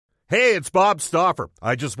Hey, it's Bob Stauffer.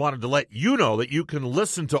 I just wanted to let you know that you can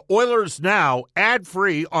listen to Oilers Now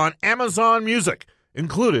ad-free on Amazon Music,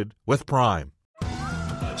 included with Prime.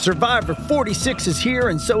 Survivor 46 is here,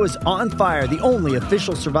 and so is On Fire, the only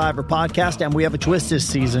official Survivor podcast, and we have a twist this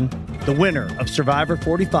season. The winner of Survivor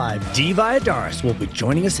 45, Dee Valladares, will be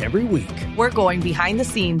joining us every week. We're going behind the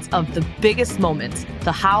scenes of the biggest moments,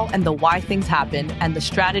 the how and the why things happen, and the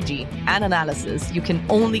strategy and analysis you can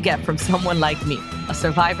only get from someone like me, a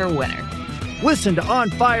Survivor winner. Listen to On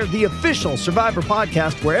Fire, the official Survivor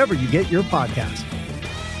podcast, wherever you get your podcast.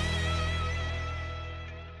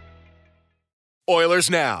 Oilers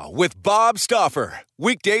Now with Bob Stauffer.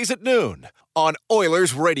 Weekdays at noon on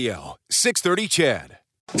Oilers Radio, 630 CHED.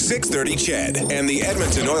 630 CHED and the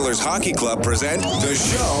Edmonton Oilers Hockey Club present the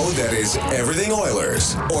show that is everything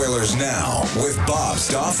Oilers. Oilers Now with Bob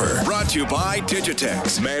Stauffer. Brought to you by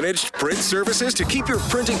Digitex. Managed print services to keep your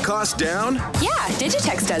printing costs down? Yeah,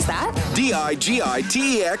 Digitex does that.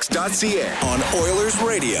 Digitex.ca. On Oilers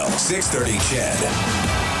Radio, 630 CHED.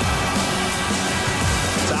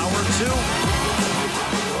 It's hour 2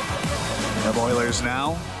 of Oilers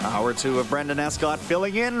Now. Hour 2 of Brendan Escott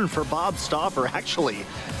filling in for Bob Stauffer. Actually,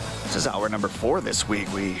 this is hour number 4 this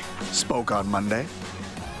week. We spoke on Monday.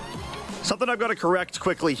 Something I've got to correct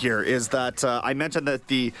quickly here is that I mentioned that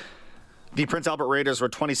the Prince Albert Raiders were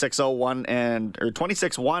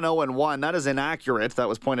 26-1-1. That is inaccurate. That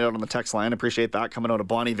was pointed out on the text line. Appreciate that coming out of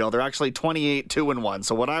Bonnyville. They're actually 28-2-1.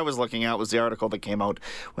 So what I was looking at was the article that came out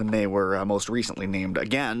when they were most recently named,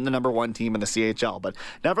 again, the number 1 team in the CHL. But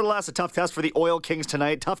nevertheless, a tough test for the Oil Kings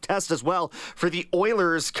tonight. Tough test as well for the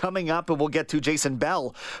Oilers coming up. And we'll get to Jason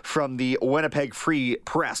Bell from the Winnipeg Free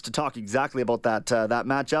Press to talk exactly about that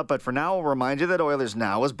matchup. But for now, I'll remind you that Oilers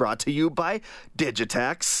Now is brought to you by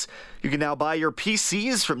Digitex. You can now buy your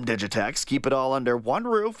PCs from Digitex. Keep it all under one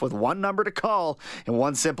roof with one number to call and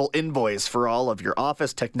one simple invoice for all of your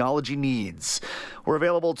office technology needs. We're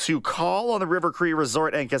available to call on the River Cree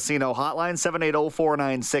Resort and Casino hotline,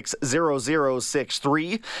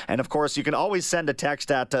 780-496-0063. And of course, you can always send a text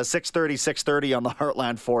at 630-630 on the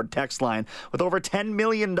Heartland Ford text line. With over $10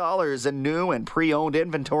 million in new and pre-owned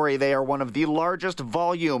inventory, they are one of the largest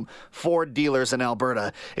volume Ford dealers in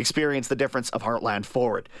Alberta. Experience the difference of Heartland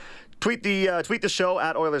Ford. Tweet the show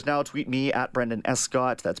at Oilers Now. Tweet me at Brendan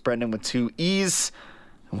Escott. That's Brendan with 2 E's.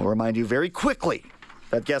 And we'll remind you very quickly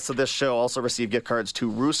that guests of this show also receive gift cards to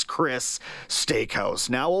Ruth's Chris Steakhouse.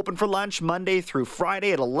 Now open for lunch Monday through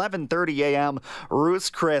Friday at 11:30 a.m. Ruth's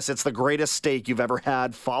Chris, it's the greatest steak you've ever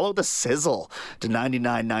had. Follow the sizzle to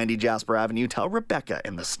 9990 Jasper Avenue. Tell Rebecca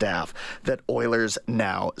and the staff that Oilers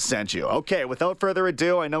Now sent you. Okay, without further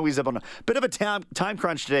ado, I know he's up on a bit of a time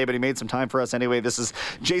crunch today, but he made some time for us anyway. This is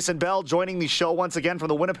Jason Bell joining the show once again from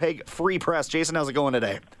the Winnipeg Free Press. Jason, how's it going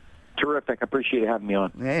today? Terrific. I appreciate you having me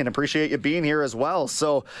on. And appreciate you being here as well.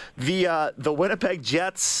 So the Winnipeg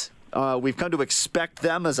Jets, we've come to expect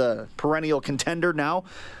them as a perennial contender now.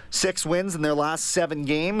 6 wins in their last 7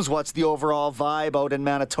 games. What's the overall vibe out in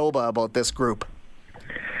Manitoba about this group?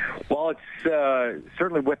 Well, it's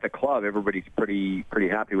certainly with the club. Everybody's pretty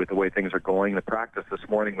happy with the way things are going. The practice this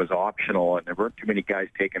morning was optional, and there weren't too many guys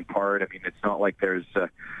taking part. I mean, it's not like there's a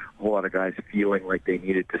whole lot of guys feeling like they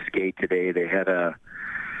needed to skate today. They had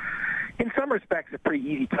in some respects, a pretty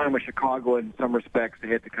easy time with Chicago. In some respects, they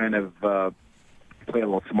had to kind of play a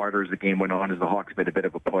little smarter as the game went on, as the Hawks made a bit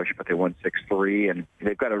of a push, but they won 6-3, and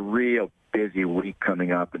they've got a real busy week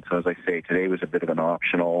coming up. And so, as I say, today was a bit of an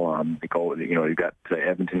optional. You've got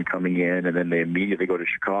Edmonton coming in, and then they immediately go to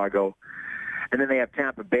Chicago, and then they have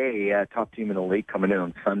Tampa Bay, top team in the league, coming in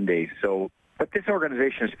on Sunday. So. But this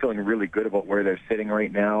organization is feeling really good about where they're sitting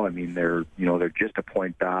right now. I mean, they're just a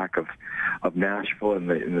point back of Nashville in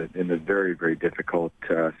the very, very difficult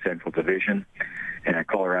Central Division, and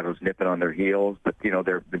Colorado's nipping on their heels. But they've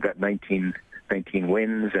got 19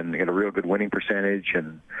 wins, and they got a real good winning percentage.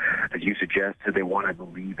 And as you suggested, they won, I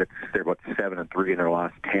believe they're about 7-3 in their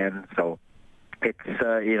last 10. So. It's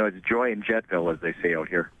joy in Jetville, as they say out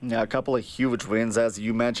here. Yeah, a couple of huge wins, as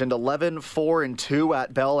you mentioned. 11-4-2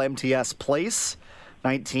 at Bell MTS Place.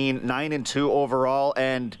 9-2 overall.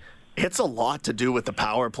 And it's a lot to do with the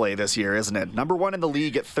power play this year, isn't it? Number 1 in the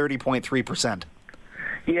league at 30.3%.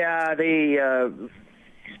 Yeah, they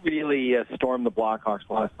really stormed the Blackhawks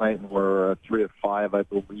last night and were 3 of 5, I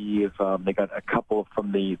believe. They got a couple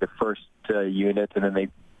from the first unit, and then they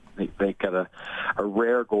got a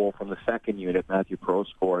rare goal from the second unit. Matthew Pro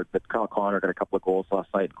scored, but Kyle Connor got a couple of goals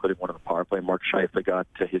last night, including one on the power play. Mark Scheifele got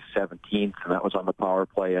to his 17th, and that was on the power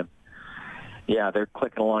play. And yeah, they're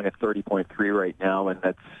clicking along at 30.3 right now, and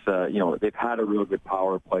that's they've had a real good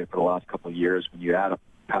power play for the last couple of years. When you add up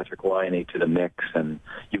Patrick Laine to the mix, and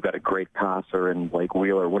you've got a Boeser and Blake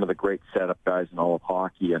Wheeler, one of the great setup guys in all of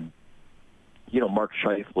hockey. And, Mark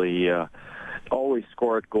Scheifele always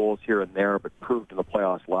scored goals here and there, but proved in the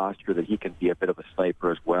playoffs last year that he can be a bit of a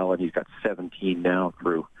sniper as well. And he's got 17 now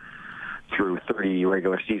through 30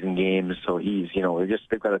 regular season games. So he's,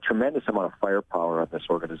 they've got a tremendous amount of firepower on this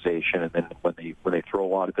organization. And then when they throw a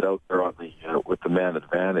lot of it out there on the with the man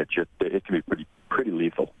advantage, it can be pretty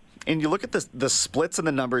lethal. And you look at the splits in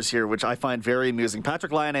the numbers here, which I find very amusing.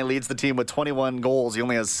 Patrik Laine leads the team with 21 goals. He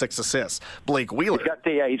only has 6 assists. Blake Wheeler.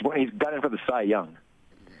 He's got in for the Cy Young.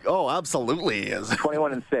 Oh, absolutely he is.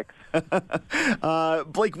 21 and 6.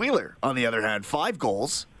 Blake Wheeler, on the other hand, 5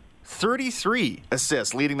 goals, 33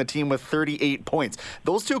 assists, leading the team with 38 points.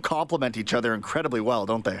 Those two complement each other incredibly well,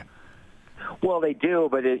 don't they? Well, they do,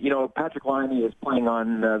 but Patrik Laine is playing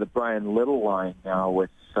on the Brian Little line now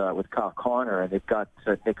with Kyle Connor, and they've got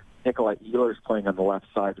Nikolai Ehlers playing on the left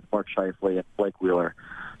side with Mark Scheifele and Blake Wheeler.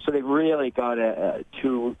 So they've really got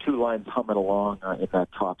two lines humming along in that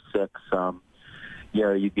top 6.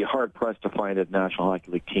 You'd be hard-pressed to find a National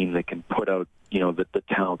Hockey League team that can put out, the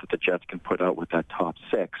talent that the Jets can put out with that top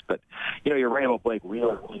 6. But, you're right about Blake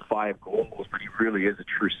Wheeler, only 5 goals, but he really is a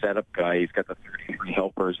true setup guy. He's got the 33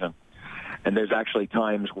 helpers, and there's actually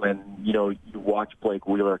times when, you watch Blake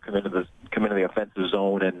Wheeler come into the offensive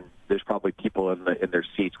zone, and there's probably people in their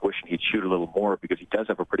seats wishing he'd shoot a little more because he does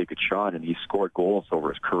have a pretty good shot, and he's scored goals over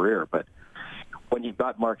his career. But when you've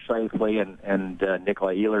got Mark Scheifele and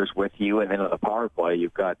Nikolai Ehlers with you, and then on the power play,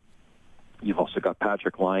 you've also got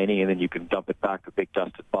Patrik Laine, and then you can dump it back to Big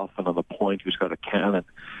Dustin Buffin on the point, who's got a cannon.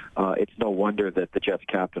 It's no wonder that the Jets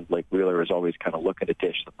captain Blake Wheeler is always kind of looking to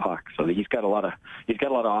dish the puck. So he's got a lot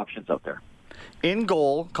of options out there. In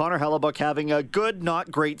goal, Connor Hellebuyck having a good, not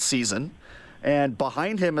great season. And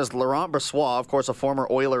behind him is Laurent Brossoit, of course, a former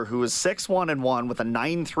Oiler who is 6-1-1 with a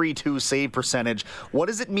 .932 save percentage. What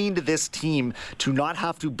does it mean to this team to not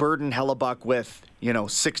have to burden Hellebuyck with,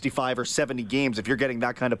 65 or 70 games if you're getting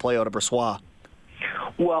that kind of play out of Brossoit?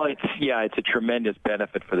 Well, it's a tremendous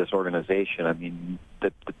benefit for this organization. I mean,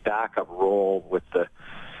 the backup role with the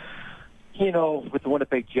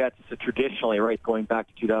Winnipeg Jets, it's traditionally, right, going back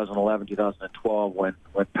to 2011, 2012, when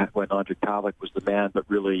Andre Pavlik was the man, but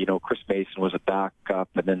really, Chris Mason was a backup,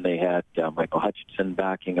 and then they had Michael Hutchinson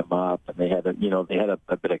backing him up, and they had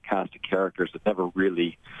a bit of cast of characters that never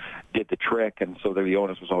really did the trick, and so the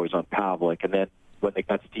onus was always on Pavlik. And then when they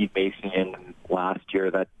got Steve Mason in last year,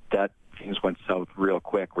 that things went south real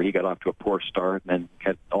quick, where he got off to a poor start and then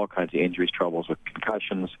had all kinds of injuries, troubles with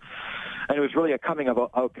concussions. And it was really a coming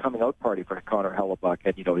out party for Connor Hellebuyck.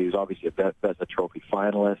 And, he was obviously a Vezina Trophy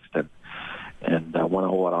finalist and won a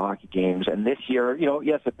whole lot of hockey games. And this year,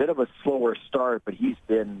 yes, a bit of a slower start, but he's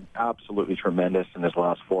been absolutely tremendous in his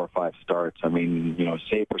last 4 or 5 starts. I mean,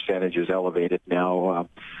 save percentage is elevated now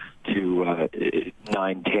to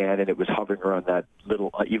 9-10, and it was hovering around that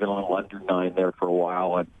even a little under 9 there for a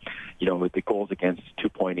while. And, with the goals against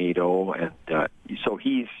 2.80, and so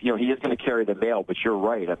he is going to carry the mail. But you're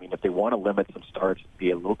right. I mean, if they want to limit some starts,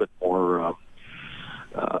 be a little bit more,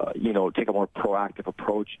 take a more proactive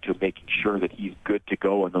approach to making sure that he's good to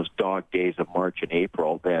go in those dog days of March and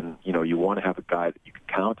April, then you want to have a guy that you can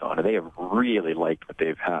count on. And they have really liked what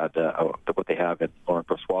they've had, what they have in Laurent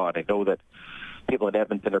Brossoit. And I know that people in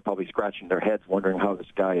Edmonton are probably scratching their heads wondering how this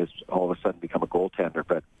guy has all of a sudden become a goaltender.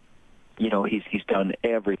 But, he's done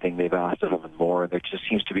everything they've asked of him and more. And there just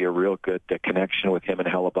seems to be a real good connection with him and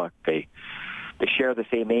Hellebuyck. They share the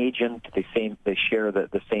same agent. They share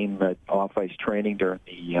the same off-ice training during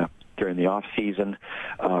the off season.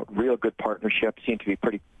 Real good partnership. Seem to be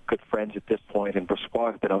pretty good friends at this point. And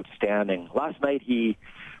Brossoit has been outstanding. Last night he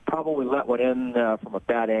probably let one in from a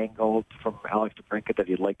bad angle from Alex DeBrincat that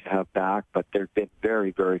he'd like to have back, but there've been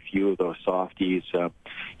very, very few of those softies.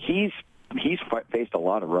 He's faced a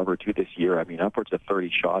lot of rubber too this year. I mean, upwards of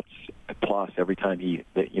 30 shots plus every time he's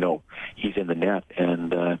in the net,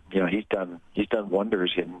 and he's done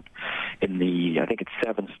wonders in the, I think it's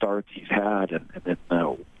 7 starts he's had, and then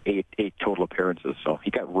 8 total appearances. So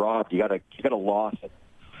he got robbed. He got a loss.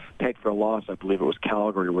 Pegged for a loss, I believe it was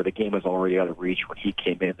Calgary, where the game was already out of reach when he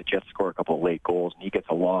came in. The Jets scored a couple of late goals, and he gets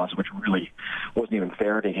a loss, which really wasn't even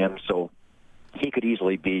fair to him. So he could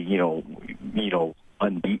easily be,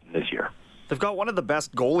 unbeaten this year. They've got one of the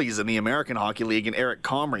best goalies in the American Hockey League in Eric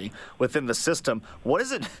Comrie within the system. What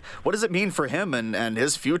does it mean for him and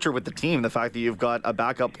his future with the team, the fact that you've got a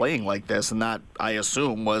backup playing like this, and that, I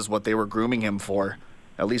assume, was what they were grooming him for,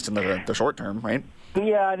 at least in the short term, right?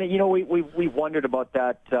 Yeah, and we wondered about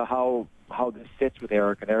that, how this fits with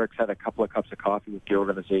Eric. And Eric's had a couple of cups of coffee with the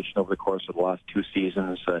organization over the course of the last 2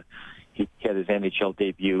 seasons. He had his NHL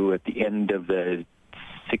debut at the end of the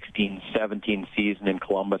 16-17 season in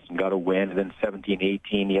Columbus and got a win. And then 17-18,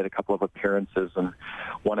 he had a couple of appearances and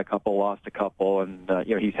won a couple, lost a couple. And,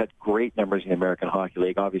 he's had great numbers in the American Hockey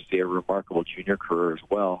League. Obviously, a remarkable junior career as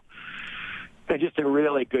well. And just a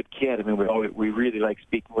really good kid. I mean, we really like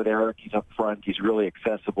speaking with Eric. He's up front. He's really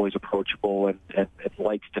accessible. He's approachable and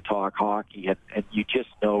likes to talk hockey. And you just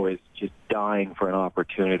know is just dying for an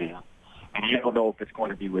opportunity. And you don't know if it's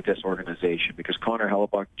going to be with this organization because Connor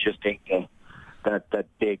Hellebuyck just ain't that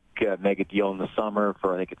big mega deal in the summer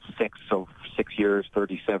for, I think it's 6 years,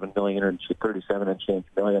 $37 million or $37 and change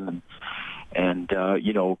million. And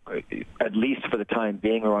at least for the time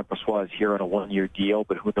being, Laurent Brossoit is here on a 1-year deal,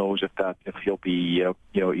 but who knows if he'll be,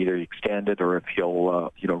 either extended or if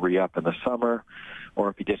he'll, re-up in the summer, or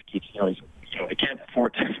if he just keeps, he can't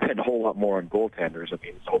afford to spend a whole lot more on goaltenders. I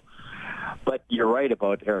mean, so, but you're right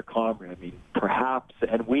about Eric Comrie. I mean, perhaps,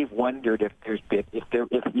 and we've wondered if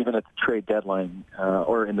even at the trade deadline,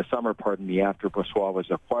 or in the summer, after Brossoit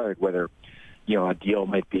was acquired, whether, a deal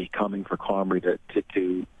might be coming for Comrie to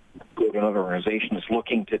go to another organization that's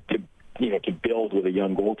looking to build with a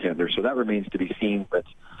young goaltender. So that remains to be seen. But,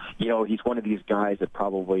 he's one of these guys that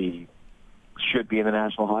probably should be in the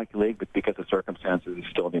National Hockey League, but because of circumstances, he's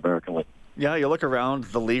still in the American League. Yeah, you look around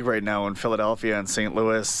the league right now in Philadelphia and St.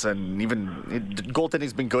 Louis, and even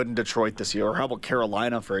goaltending's been good in Detroit this year. Or how about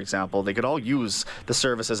Carolina, for example? They could all use the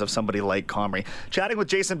services of somebody like Comrie. Chatting with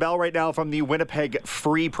Jason Bell right now from the Winnipeg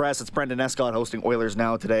Free Press. It's Brendan Escott hosting Oilers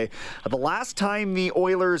Now today. The last time the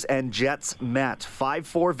Oilers and Jets met,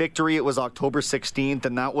 5-4 victory. It was October 16th,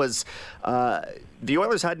 and that was... the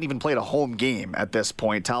Oilers hadn't even played a home game at this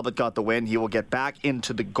point. Talbot got the win. He will get back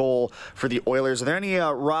into the goal for the Oilers. Are there any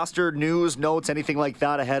roster news, notes, anything like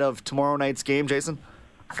that ahead of tomorrow night's game, Jason?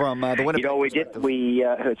 From the Winnipeg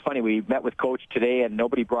it's funny, we met with Coach today and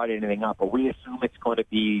nobody brought anything up, but we assume it's going to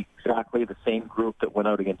be exactly the same group that went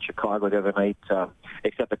out against Chicago the other night,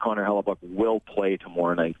 except that Connor Hellebuyck will play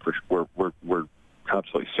tomorrow night. We're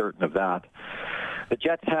absolutely certain of that. The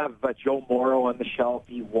Jets have Joe Morrow on the shelf.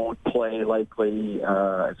 He won't play likely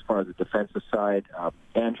as far as the defensive side.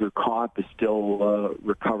 Andrew Kopp is still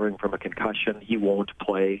recovering from a concussion. He won't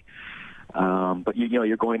play. But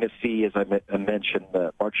you're going to see, as I mentioned,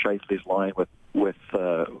 Mark Scheifele's line with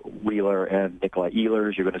Wheeler and Nikolai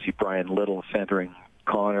Ehlers. You're going to see Brian Little centering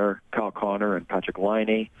Kyle Connor and Patrick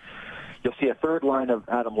Laine. You'll see a third line of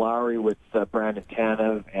Adam Lowry with Brandon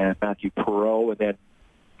Tanev and Matthew Perreault, and then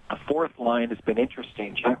a fourth line has been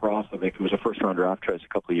interesting. Jack Roslovic, who was a first-round draft choice a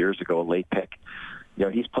couple of years ago, a late pick.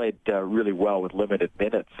 He's played really well with limited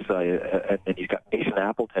minutes. And then he's got Mason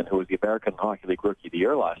Appleton, who was the American Hockey League Rookie of the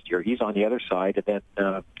Year last year. He's on the other side. And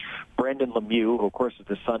then Brendan Lemieux, who, of course, is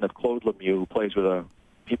the son of Claude Lemieux, who plays with a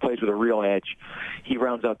real edge. He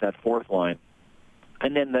rounds out that fourth line.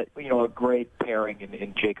 And then, a great pairing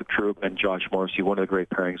in Jacob Trouba and Josh Morrissey, one of the great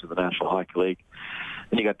pairings of the National Hockey League.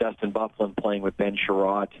 And you got Dustin Byfuglien playing with Ben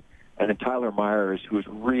Sherratt. And then Tyler Myers, who's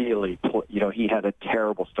really, he had a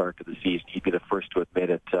terrible start to the season. He'd be the first to admit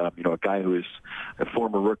it. A guy who is a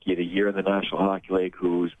former Rookie of the Year in the National Hockey League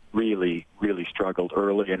who's really, really struggled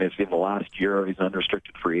early and is in the last year. He's an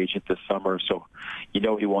unrestricted free agent this summer. So,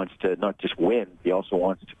 he wants to not just win, he also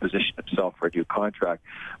wants to position himself for a new contract.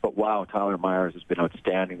 But wow, Tyler Myers has been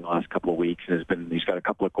outstanding the last couple of weeks and he's got a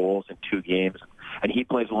couple of goals in 2 games. And he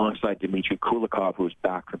plays alongside Dmitry Kulikov, who's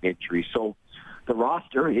back from injury. So, the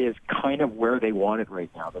roster is kind of where they want it right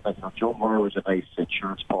now. But Joe Morrow was a nice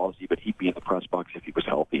insurance policy, but he'd be in the press box if he was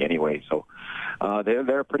healthy anyway. So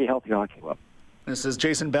they're a pretty healthy hockey club. This is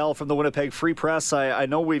Jason Bell from the Winnipeg Free Press. I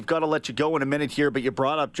know we've got to let you go in a minute here, but you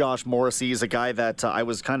brought up Josh Morrissey. He's a guy that I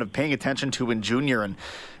was kind of paying attention to in junior, and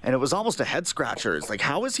it was almost a head-scratcher. It's like,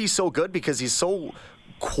 how is he so good? Because he's so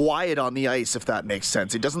quiet on the ice, if that makes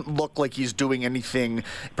sense. He doesn't look like he's doing anything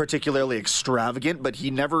particularly extravagant, but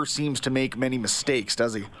he never seems to make many mistakes,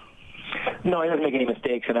 does he? No, he doesn't make any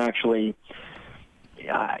mistakes, and actually,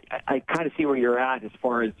 I kind of see where you're at as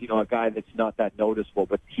far as, a guy that's not that noticeable,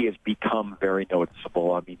 but he has become very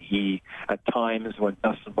noticeable. I mean, he, at times when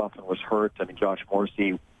Dustin Byfuglien was hurt, Josh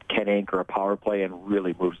Morrissey can anchor a power play and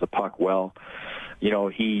really moves the puck well.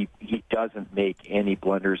 He doesn't make any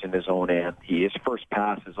blunders in his own end. His first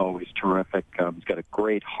pass is always terrific. He's got a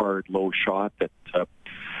great, hard, low shot that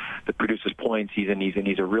produces points. He's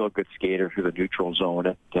a real good skater through the neutral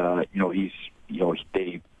zone. And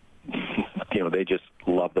they just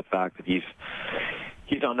love the fact that he's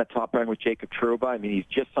on the top line with Jacob Trouba. He's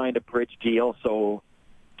just signed a bridge deal, so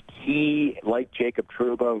he, like Jacob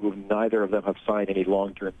Trouba, who neither of them have signed any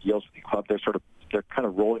long-term deals with the club, they're sort of they're kind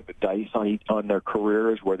of rolling the dice on their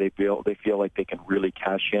careers where they feel like they can really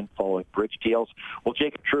cash in following bridge deals. Well,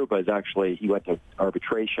 Jacob Trouba he went to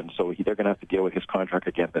arbitration, so they're going to have to deal with his contract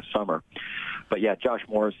again this summer. But yeah, Josh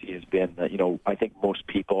Morrissey has been, I think most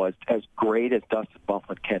people, as great as Dustin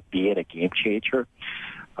Byfuglien can be and a game changer,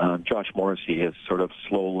 Josh Morrissey has sort of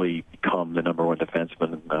slowly become the number one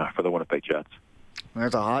defenseman for the Winnipeg Jets.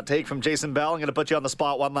 There's a hot take from Jason Bell. I'm going to put you on the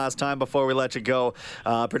spot one last time before we let you go.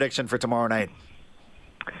 Prediction for tomorrow night.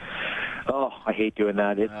 Oh, I hate doing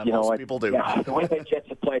that. Most people do. Yeah, the Winnipeg Jets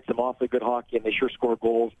have played some awfully good hockey, and they sure score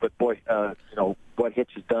goals. But boy, what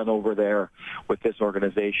Hitch has done over there with this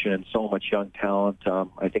organization and so much young talent,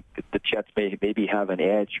 I think the Jets maybe have an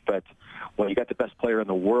edge. But when you got the best player in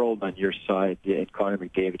the world on your side, Connor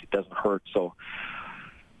McDavid, it doesn't hurt. So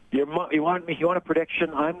you want a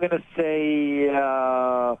prediction? I'm going to say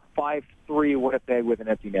 5-3 Winnipeg with an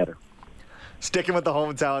empty netter. Sticking with the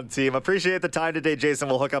hometown team. Appreciate the time today, Jason.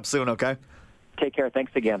 We'll hook up soon, okay? Take care.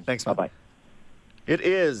 Thanks again. Thanks, man. Bye-bye. It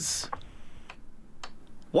is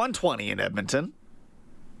 1:20 in Edmonton.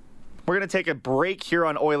 We're going to take a break here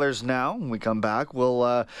on Oilers Now. When we come back,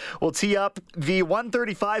 we'll tee up the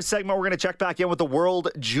 1:35 segment. We're going to check back in with the World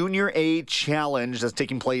Junior A Challenge that's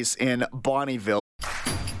taking place in Bonnyville.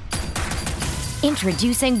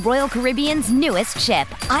 Introducing Royal Caribbean's newest ship,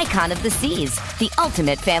 Icon of the Seas, the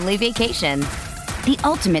ultimate family vacation. The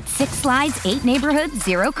ultimate 6 slides, 8 neighborhoods,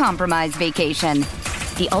 0 compromise vacation.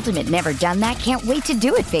 The ultimate never done that, can't wait to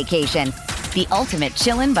do it vacation. The ultimate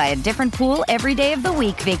chillin' by a different pool every day of the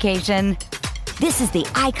week vacation. This is the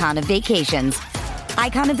Icon of Vacations.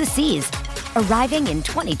 Icon of the Seas, arriving in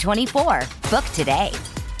 2024. Book today.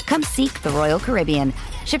 Come seek the Royal Caribbean.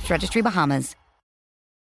 Ships Registry, Bahamas.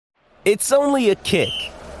 It's only a kick,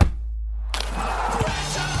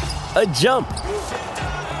 a jump,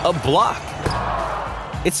 a block.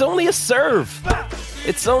 It's only a serve.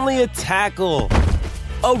 It's only a tackle,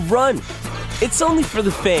 a run. It's only for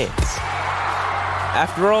the fans.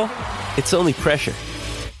 After all, it's only pressure.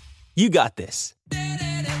 You got this.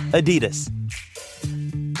 Adidas.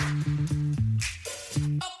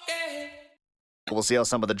 We'll see how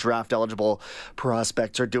some of the draft-eligible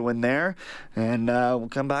prospects are doing there. And we'll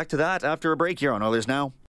come back to that after a break here on Oilers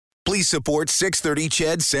Now. Please support 630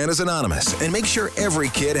 CHED Santa's Anonymous and make sure every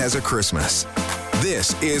kid has a Christmas.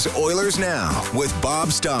 This is Oilers Now with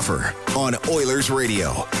Bob Stauffer on Oilers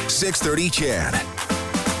Radio, 630 CHED.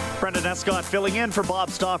 Brendan Escott filling in for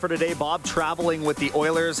Bob Stauffer today. Bob traveling with the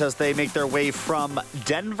Oilers as they make their way from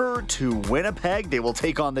Denver to Winnipeg. They will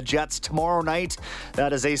take on the Jets tomorrow night.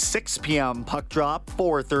 That is a 6 p.m. puck drop,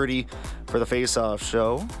 4:30 for the face-off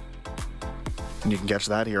show. And you can catch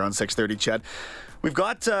that here on 630 CHED. We've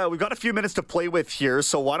got a few minutes to play with here,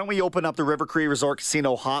 so why don't we open up the River Cree Resort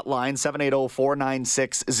Casino hotline,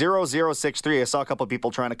 780-496-0063. I saw a couple of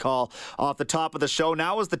people trying to call off the top of the show.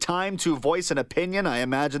 Now is the time to voice an opinion. I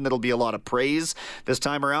imagine there'll be a lot of praise this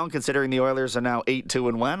time around, considering the Oilers are now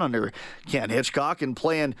 8-2-1 under Ken Hitchcock and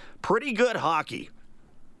playing pretty good hockey.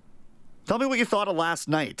 Tell me what you thought of last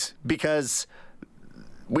night, because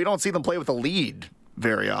we don't see them play with a lead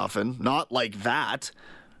very often, not like that.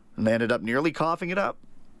 And they ended up nearly coughing it up.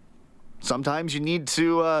 Sometimes you need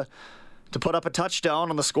to put up a touchdown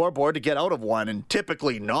on the scoreboard to get out of one, and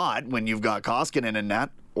typically not when you've got Koskinen in net,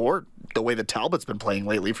 or the way that Talbot's been playing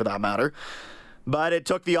lately for that matter. But it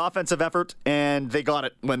took the offensive effort, and they got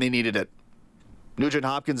it when they needed it. Nugent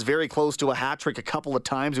Hopkins very close to a hat trick a couple of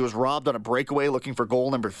times. He was robbed on a breakaway looking for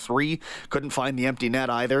goal number 3. Couldn't find the empty net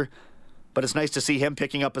either. But it's nice to see him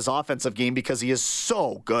picking up his offensive game because he is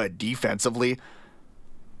so good defensively.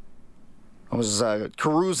 I was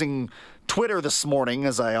perusing Twitter this morning,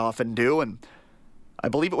 as I often do, and I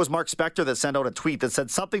believe it was Mark Spector that sent out a tweet that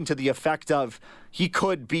said something to the effect of he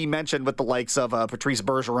could be mentioned with the likes of Patrice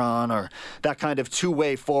Bergeron or that kind of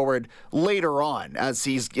two-way forward later on as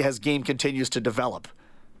his game continues to develop.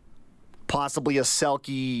 Possibly a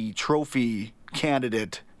Selke Trophy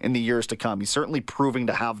candidate in the years to come. He's certainly proving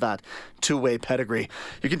to have that two-way pedigree.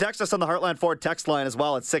 You can text us on the Heartland Ford text line as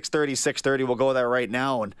well at 630-630. We'll go there right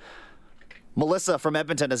now. And Melissa from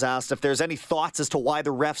Edmonton has asked if there's any thoughts as to why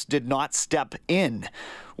the refs did not step in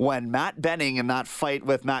when Matt Benning in that fight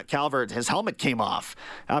with Matt Calvert, his helmet came off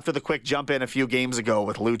after the quick jump in a few games ago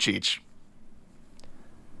with Lucic.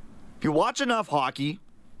 If you watch enough hockey,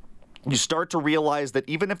 you start to realize that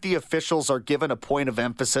even if the officials are given a point of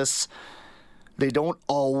emphasis, they don't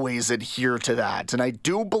always adhere to that. And I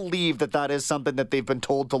do believe that that is something that they've been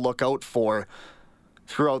told to look out for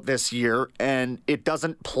throughout this year, and it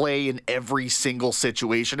doesn't play in every single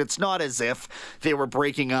situation. It's not as if they were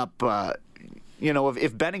breaking up,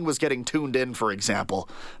 If Benning was getting tuned in, for example,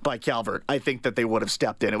 by Calvert, I think that they would have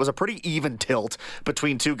stepped in. It was a pretty even tilt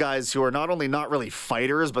between two guys who are not only not really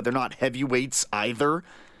fighters, but they're not heavyweights either.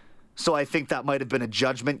 So I think that might have been a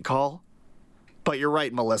judgment call. But you're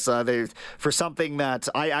right, Melissa. For something that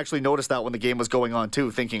I actually noticed that when the game was going on too,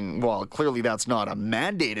 thinking, well, clearly that's not a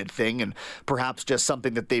mandated thing and perhaps just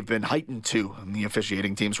something that they've been heightened to in the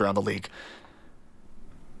officiating teams around the league.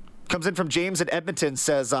 Comes in from James at Edmonton,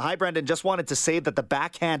 says, hi, Brendan, just wanted to say that the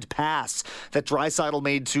backhand pass that Draisaitl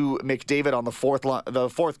made to McDavid on the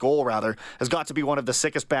fourth goal, has got to be one of the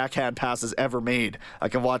sickest backhand passes ever made. I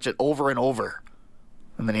can watch it over and over.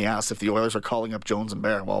 And then he asks if the Oilers are calling up Jones and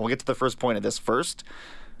Bear. Well, we'll get to the first point of this first.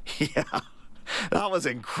 Yeah, that was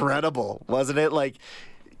incredible, wasn't it? Like,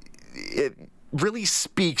 it really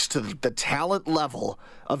speaks to the talent level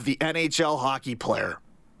of the NHL hockey player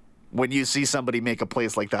when you see somebody make a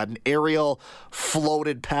place like that. An aerial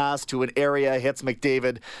floated pass to an area, hits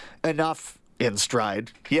McDavid enough in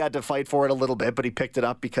stride. He had to fight for it a little bit, but he picked it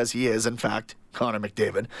up because he is, in fact, Connor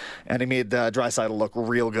McDavid. And he made Draisaitl look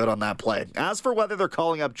real good on that play. As for whether they're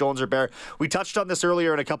calling up Jones or Bear, we touched on this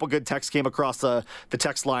earlier, and a couple good texts came across the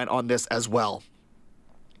text line on this as well.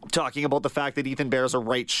 Talking about the fact that Ethan Bear's a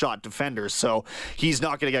right shot defender, so he's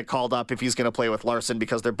not going to get called up if he's going to play with Larson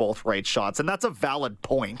because they're both right shots. And that's a valid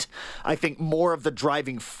point. I think more of the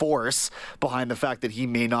driving force behind the fact that he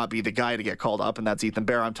may not be the guy to get called up, and that's Ethan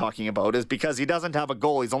Bear I'm talking about, is because he doesn't have a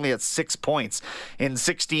goal. He's only at 6 points in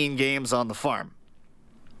 16 games on the farm.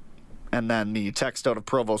 And then the text out of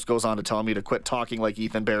Provost goes on to tell me to quit talking like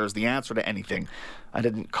Ethan Bear is the answer to anything. I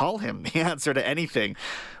didn't call him the answer to anything.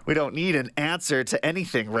 We don't need an answer to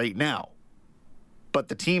anything right now. But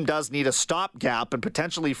the team does need a stopgap, and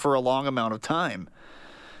potentially for a long amount of time.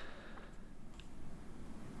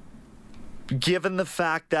 Given the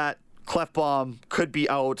fact that Klefbom could be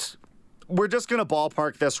out, we're just going to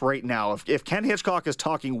ballpark this right now. If Ken Hitchcock is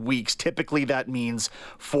talking weeks, typically that means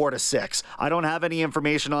 4 to 6. I don't have any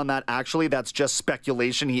information on that, actually. That's just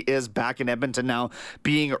speculation. He is back in Edmonton now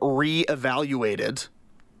being reevaluated.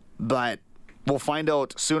 But we'll find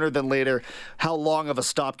out sooner than later how long of a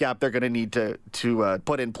stopgap they're going to need to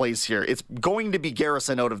put in place here. It's going to be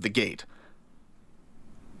Garrison out of the gate.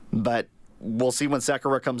 But we'll see when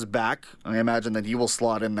Sekera comes back. I imagine that he will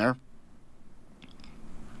slot in there.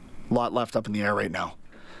 Lot left up in the air right now.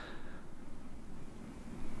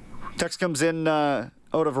 Text comes in out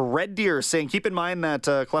of Red Deer saying, keep in mind that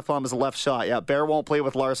Klefbom is a left shot. Yeah, Bear won't play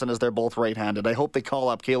with Larson as they're both right-handed. I hope they call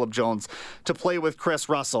up Caleb Jones to play with Chris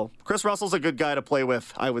Russell. Chris Russell's a good guy to play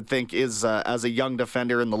with, I would think, is as a young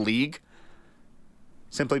defender in the league.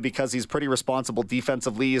 Simply because he's pretty responsible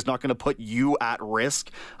defensively. He's not going to put you at risk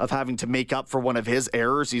of having to make up for one of his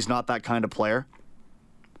errors. He's not that kind of player.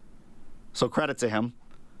 So credit to him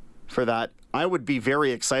for that. I would be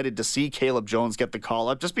very excited to see Caleb Jones get the call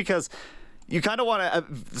up, just because you kind of want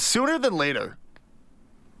to, sooner than later,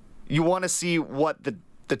 you want to see what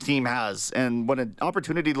the team has. And when an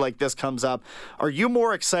opportunity like this comes up, are you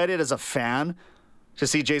more excited as a fan to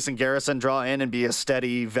see Jason Garrison draw in and be a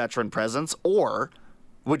steady veteran presence? Or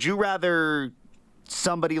would you rather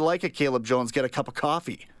somebody like a Caleb Jones get a cup of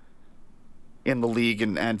coffee in the league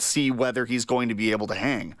and see whether he's going to be able to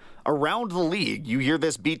hang? Around the league, you hear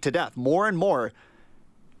this beat to death. More and more,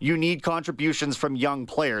 you need contributions from young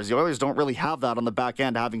players. The Oilers don't really have that on the back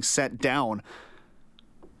end, having sent down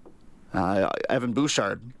Evan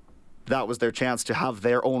Bouchard. That was their chance to have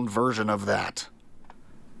their own version of that.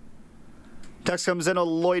 Text comes in,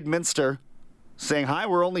 Lloyd Minster, saying, hi,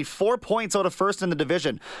 we're only 4 points out of first in the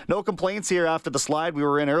division. No complaints here after the slide we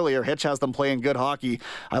were in earlier. Hitch has them playing good hockey.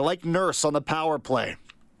 I like Nurse on the power play.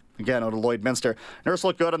 Again, out of Lloyd Minster. Nurse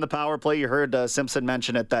looked good on the power play. You heard Simpson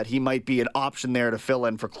mention it, that he might be an option there to fill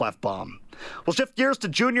in for Klefbom. We'll shift gears to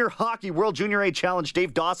junior hockey. World Junior A Challenge.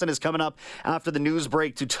 Dave Dawson is coming up after the news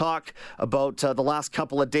break to talk about the last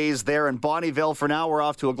couple of days there in Bonnyville. For now, we're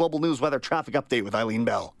off to a Global News weather traffic update with Eileen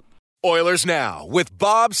Bell. Oilers Now with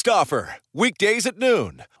Bob Stauffer. Weekdays at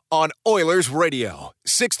noon on Oilers Radio,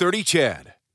 630 CHED.